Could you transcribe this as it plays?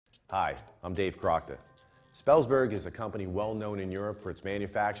Hi, I'm Dave Crockta. Spelsberg is a company well known in Europe for its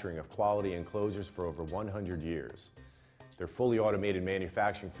manufacturing of quality enclosures for over 100 years. Their fully automated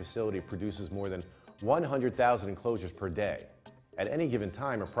manufacturing facility produces more than 100,000 enclosures per day. At any given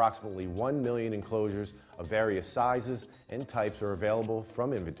time, approximately 1 million enclosures of various sizes and types are available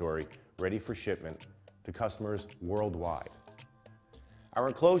from inventory, ready for shipment to customers worldwide. Our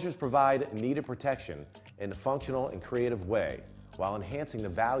enclosures provide needed protection in a functional and creative way while enhancing the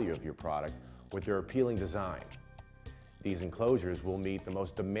value of your product with their appealing design. These enclosures will meet the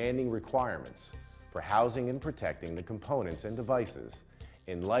most demanding requirements for housing and protecting the components and devices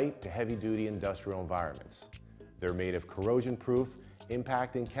in light to heavy-duty industrial environments. They're made of corrosion-proof,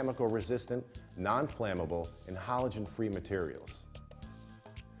 impact and chemical-resistant, non-flammable, and halogen-free materials.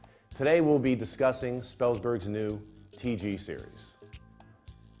 Today we'll be discussing Spelsberg's new TG series.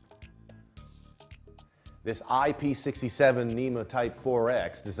 This IP67 NEMA Type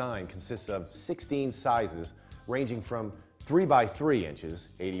 4X design consists of 16 sizes ranging from 3 by 3 inches,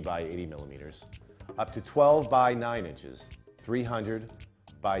 80 by 80 millimeters, up to 12 by 9 inches, 300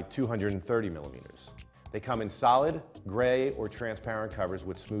 by 230 millimeters. They come in solid, gray, or transparent covers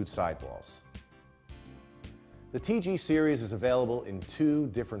with smooth sidewalls. The TG series is available in 2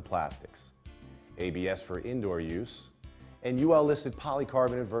 different plastics, ABS for indoor use and UL-listed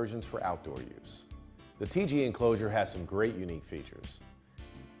polycarbonate versions for outdoor use. The TG enclosure has some great unique features.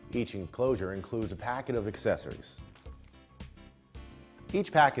 Each enclosure includes a packet of accessories.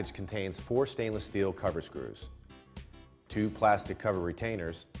 Each package contains 4 stainless steel cover screws, 2 plastic cover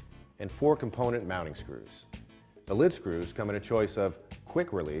retainers, and 4 component mounting screws. The lid screws come in a choice of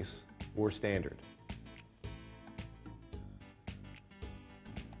quick release or standard.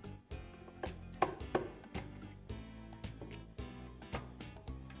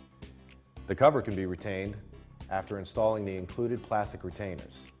 The cover can be retained after installing the included plastic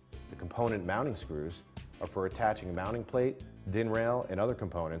retainers. The component mounting screws are for attaching a mounting plate, DIN rail, and other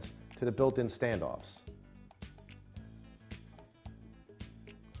components to the built-in standoffs.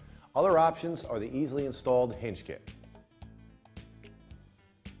 Other options are the easily installed hinge kit.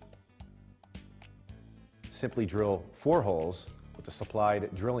 Simply drill 4 holes with the supplied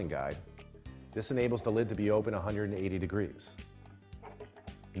drilling guide. This enables the lid to be open 180 degrees.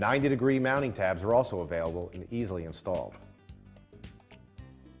 90-degree mounting tabs are also available and easily installed.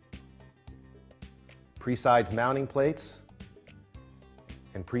 Pre-sized mounting plates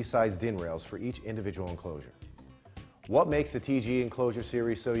and pre-sized DIN rails for each individual enclosure. What makes the TG enclosure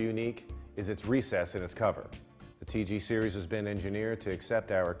series so unique is its recess in its cover. The TG series has been engineered to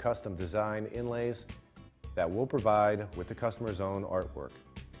accept our custom design inlays that will provide with the customer's own artwork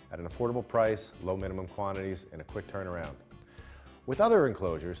at an affordable price, low minimum quantities, and a quick turnaround. With other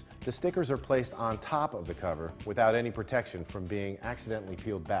enclosures, the stickers are placed on top of the cover without any protection from being accidentally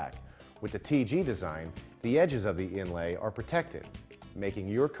peeled back. With the TG design, the edges of the inlay are protected, making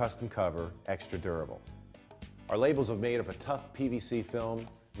your custom cover extra durable. Our labels are made of a tough PVC film,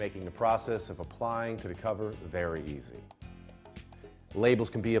 making the process of applying to the cover very easy.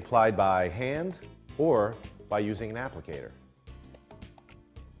 Labels can be applied by hand or by using an applicator.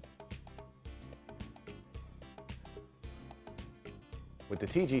 With the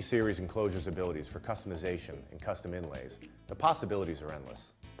TG series enclosure's abilities for customization and custom inlays, the possibilities are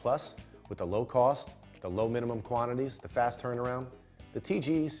endless. Plus, with the low cost, the low minimum quantities, the fast turnaround, the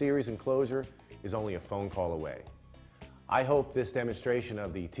TG series enclosure is only a phone call away. I hope this demonstration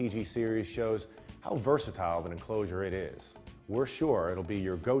of the TG series shows how versatile of an enclosure it is. We're sure it'll be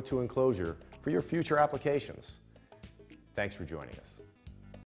your go-to enclosure for your future applications. Thanks for joining us.